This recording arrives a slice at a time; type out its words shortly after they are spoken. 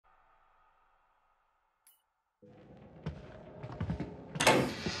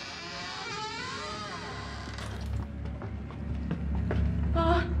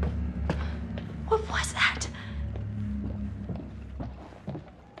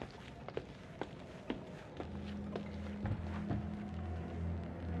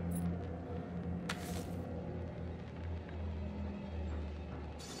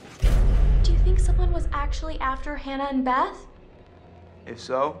actually after Hannah and Beth? If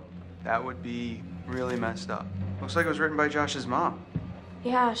so, that would be really messed up. Looks like it was written by Josh's mom.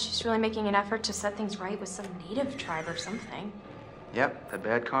 Yeah, she's really making an effort to set things right with some native tribe or something. Yep, that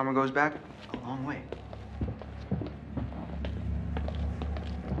bad karma goes back a long way.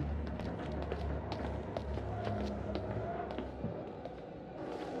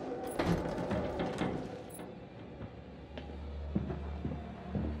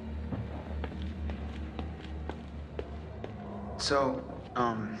 So,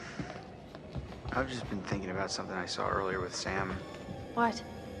 I've just been thinking about something I saw earlier with Sam. What?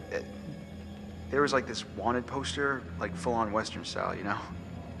 There was like this wanted poster, like full-on Western style, you know?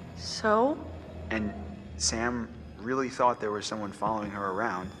 So? And Sam really thought there was someone following her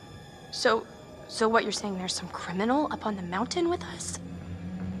around. So what you're saying, there's some criminal up on the mountain with us?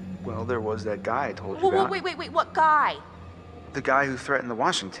 Well, there was that guy I told you about. Wait, what guy? The guy who threatened the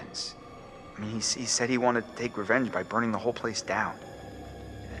Washingtons. I mean, he said he wanted to take revenge by burning the whole place down.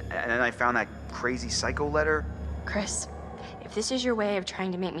 And then I found that crazy psycho letter. Chris, if this is your way of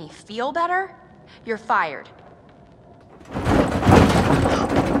trying to make me feel better, you're fired.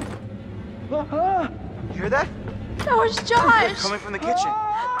 You hear that? That was Josh! They're coming from the kitchen.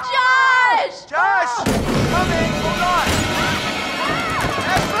 Josh! Josh! Coming! Hold on!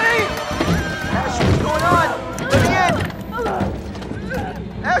 Ashley! Ashley, what's going on? Let me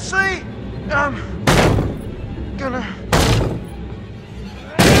in! Ashley! Gonna...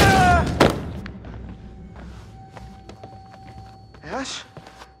 Ash?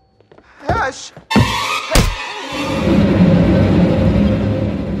 Ash!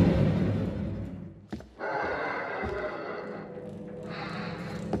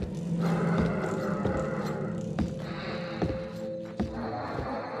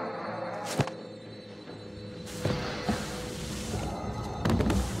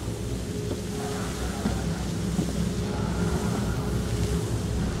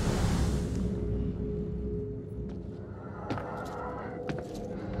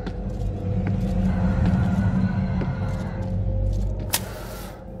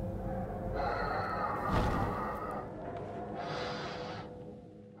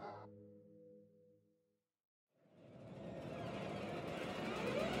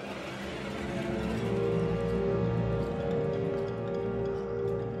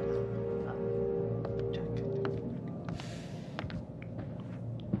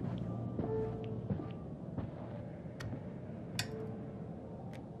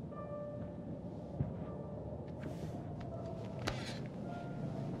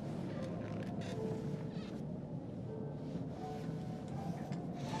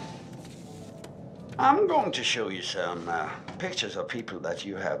 I'm going to show you some pictures of people that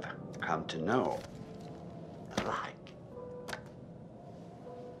you have come to know and like.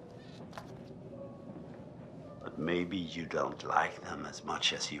 But maybe you don't like them as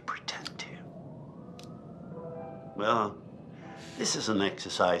much as you pretend to. Well, this is an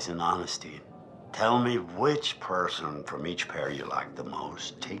exercise in honesty. Tell me which person from each pair you like the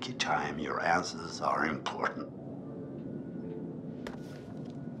most. Take your time, your answers are important.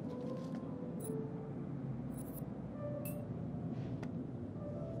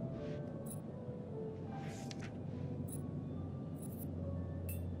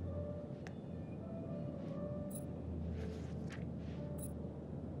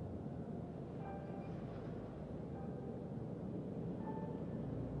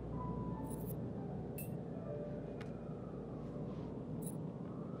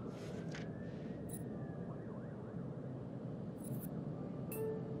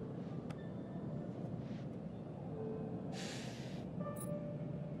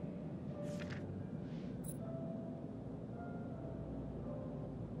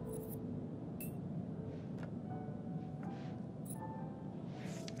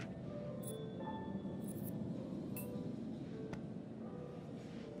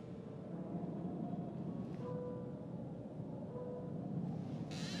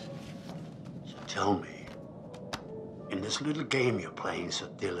 Tell me, in this little game you're playing so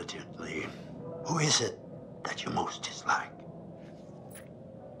diligently, who is it that you most dislike?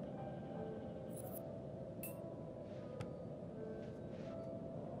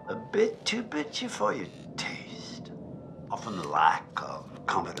 A bit too bitchy for your taste. Often the lack of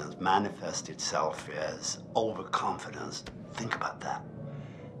confidence manifests itself as overconfidence. Think about that.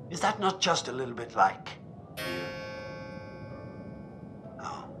 Is that not just a little bit like you?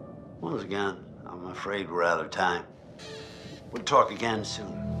 Oh, once again, I'm afraid we're out of time. We'll talk again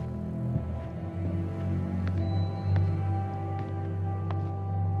soon.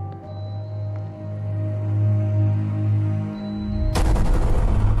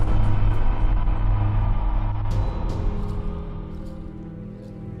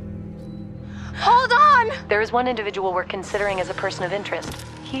 Hold on! There is one individual we're considering as a person of interest.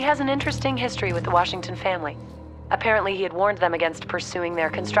 He has an interesting history with the Washington family. Apparently, he had warned them against pursuing their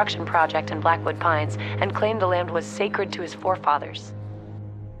construction project in Blackwood Pines and claimed the land was sacred to his forefathers.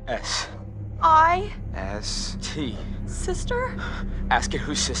 S. I... S. T. Sister? Ask it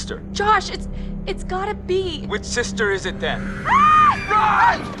whose sister. Josh, it's gotta be... Which sister is it then?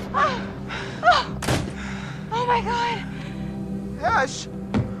 Run! Oh my god. Ash!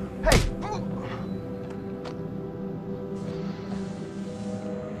 Hey!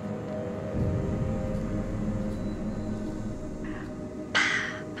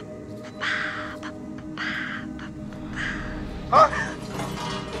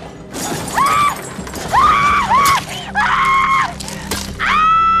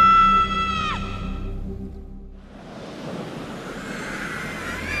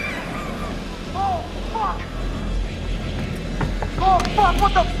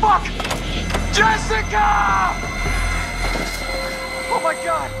 What the fuck? Jessica! Oh my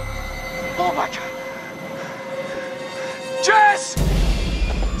god! Oh my god! Jess!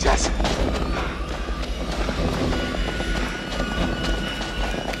 Jess!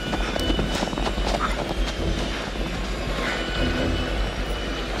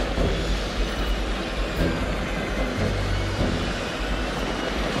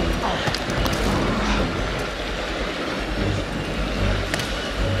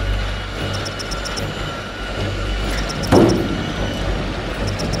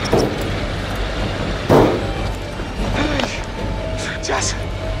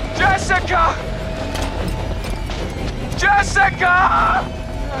 Jessica! Jessica!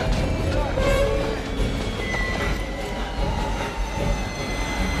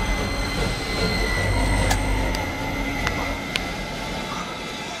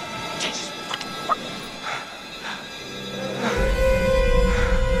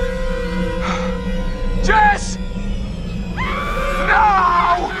 Jess!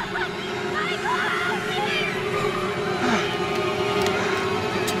 No!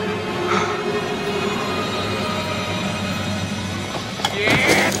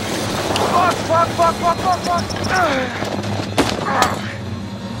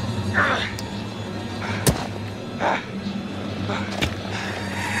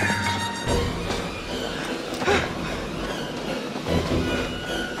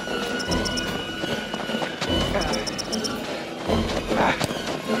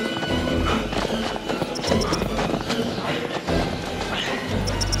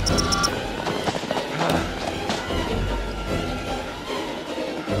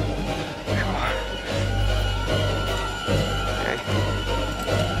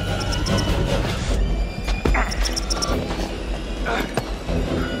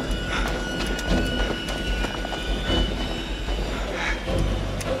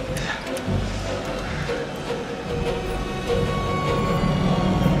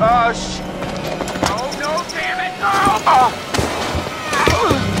 Oh, shit. Oh, no, damn it, no!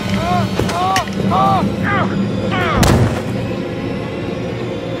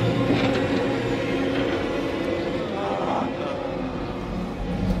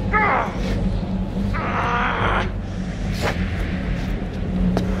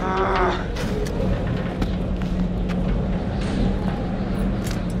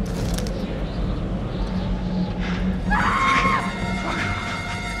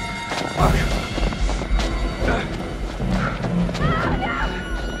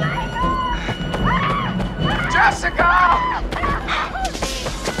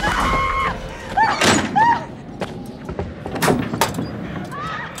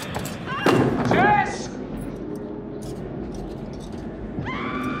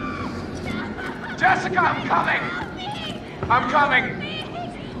 Jessica, I'm coming! I'm coming!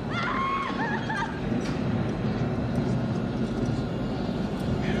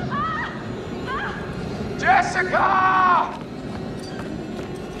 Jessica!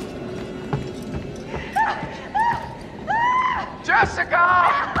 Jessica!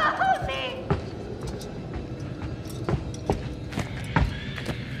 Help me!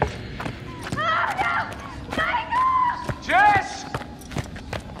 Oh no! Michael! Jess!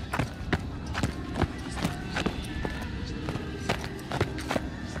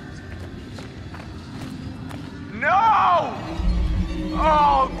 No!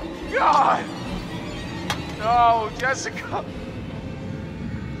 Oh, God! No, Jessica!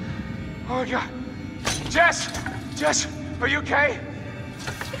 Oh, God. Jess! Jess, are you okay?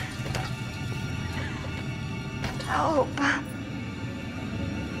 Help.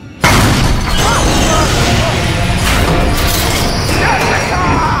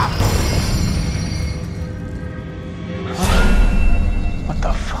 What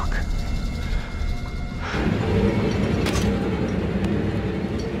the fuck?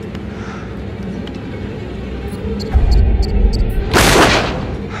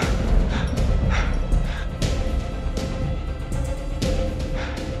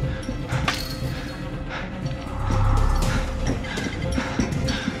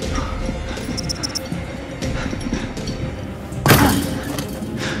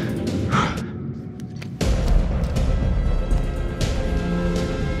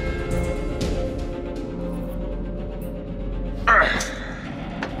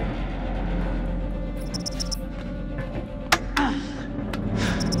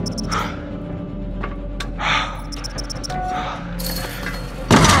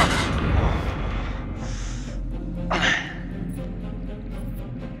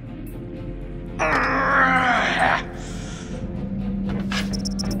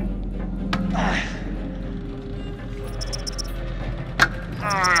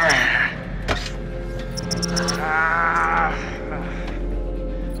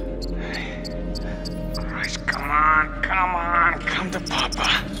 Christ, come on, come to Papa.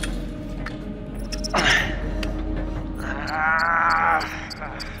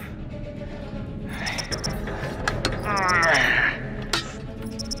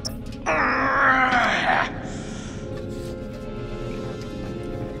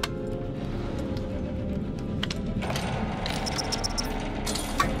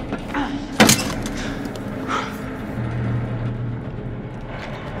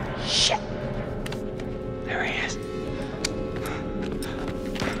 Shit. There he is.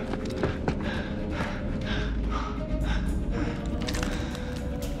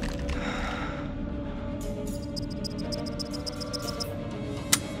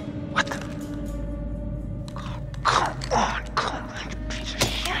 What the? Oh, come on, you piece of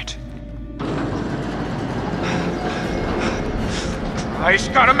shit.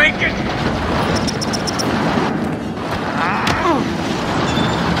 Christ, gotta make it!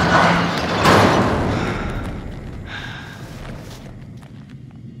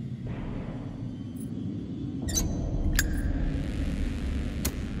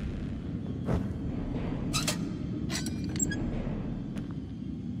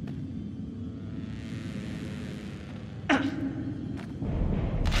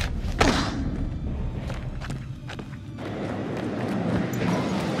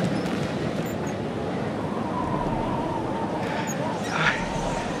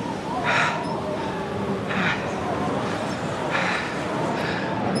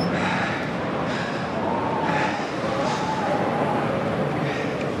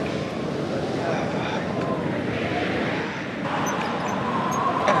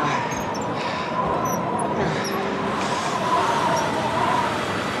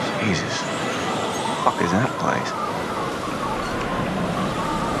 Jesus. What the fuck is that place?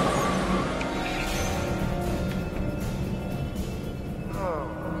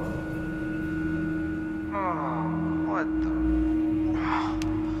 What the?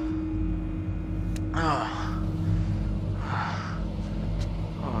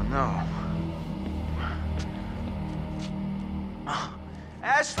 Oh no.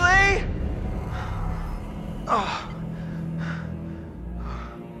 Ashley!